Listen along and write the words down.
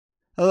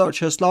Hello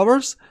chess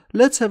lovers,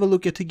 let's have a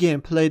look at a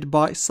game played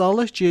by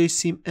Saleh,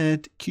 Jasim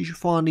and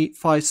Kishwani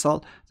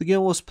Faisal. The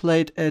game was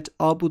played at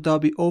Abu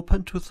Dhabi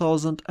Open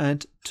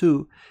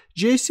 2002.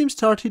 Jasim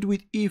started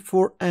with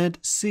e4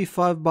 and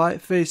c5 by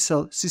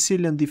Faisal,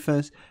 Sicilian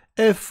defense,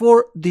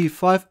 f4,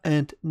 d5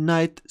 and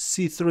knight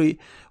c3.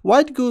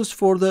 White goes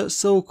for the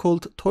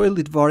so-called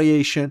toilet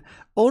variation.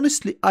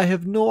 Honestly, I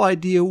have no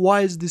idea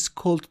why is this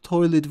called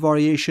toilet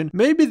variation.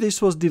 Maybe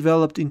this was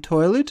developed in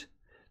toilet?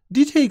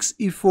 D takes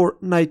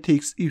e4, knight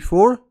takes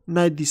e4,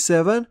 knight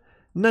d7,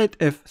 knight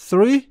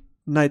f3,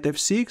 knight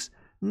f6,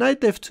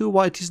 knight f2,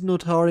 white is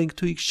not hurrying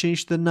to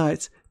exchange the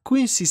knights,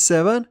 queen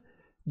c7,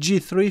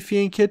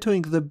 g3,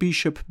 fianchettoing the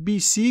bishop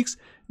b6,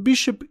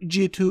 bishop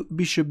g2,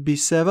 bishop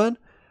b7,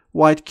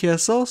 white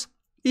castles,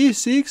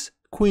 e6,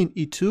 queen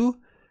e2,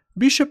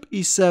 bishop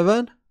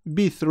e7,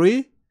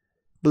 b3,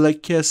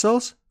 black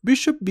castles,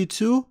 bishop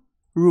b2,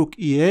 rook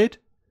e8,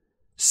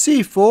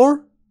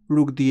 c4,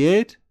 rook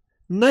d8,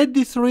 knight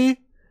d3,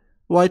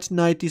 white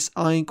knight is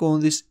eyeing on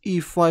this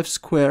e5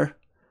 square,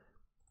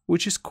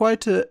 which is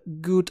quite a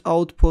good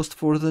outpost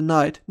for the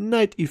knight.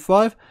 Knight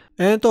e5,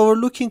 and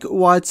overlooking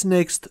white's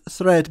next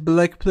threat,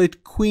 black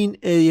played queen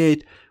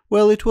a8.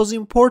 Well, it was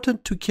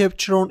important to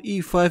capture on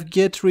e5,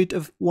 get rid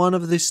of one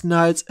of these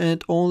knights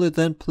and only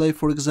then play,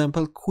 for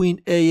example,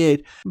 queen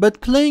a8.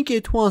 But playing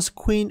at once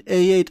queen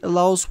a8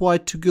 allows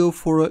white to go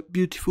for a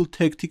beautiful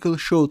tactical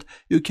shot.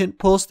 You can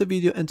pause the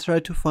video and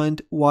try to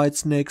find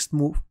white's next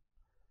move.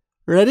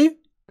 Ready?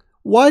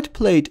 White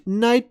played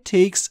knight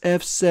takes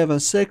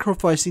f7,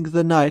 sacrificing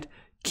the knight.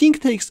 King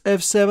takes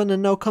f7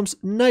 and now comes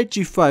knight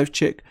g5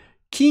 check.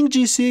 King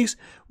g6,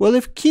 well,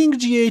 if king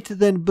g8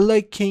 then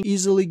black can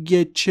easily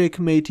get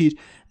checkmated,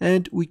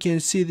 and we can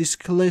see this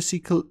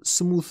classical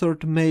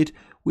smooth mate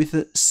with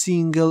a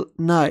single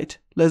knight.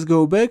 Let's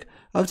go back.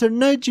 After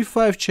knight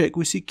g5 check,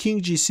 we see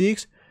king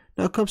g6,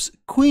 now comes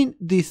queen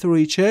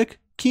d3 check,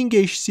 king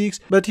h6,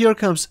 but here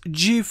comes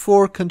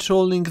g4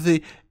 controlling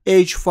the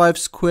h5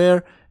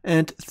 square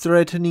and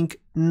threatening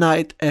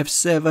knight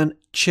f7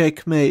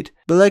 checkmate.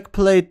 Black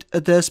played a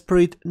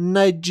desperate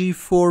knight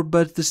g4,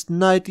 but this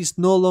knight is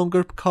no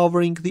longer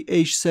covering the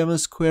h7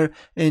 square,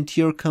 and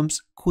here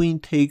comes queen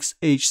takes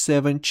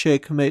h7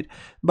 checkmate.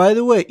 By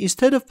the way,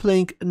 instead of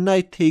playing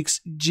knight takes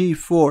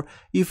g4,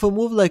 if a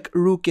move like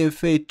rook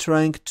f8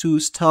 trying to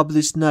stop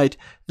this knight,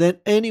 then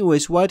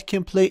anyways white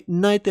can play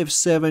knight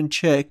f7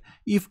 check.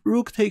 If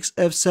rook takes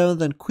f7,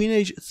 then queen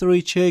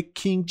h3 check,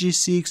 king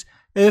g6,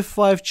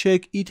 f5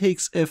 check, e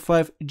takes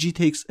f5, g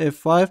takes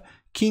f5,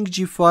 king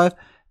g5,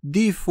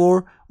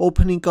 d4,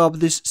 opening up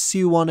this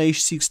c1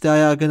 h6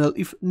 diagonal.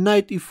 If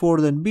knight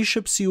e4, then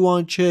bishop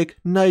c1 check,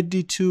 knight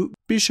d2,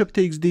 bishop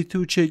takes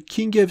d2 check,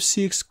 king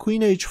f6,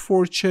 queen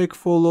h4 check,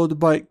 followed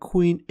by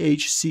queen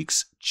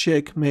h6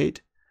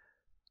 checkmate.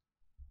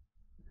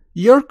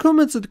 Your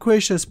comments and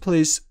questions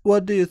please.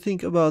 What do you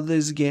think about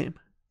this game?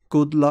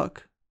 Good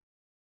luck.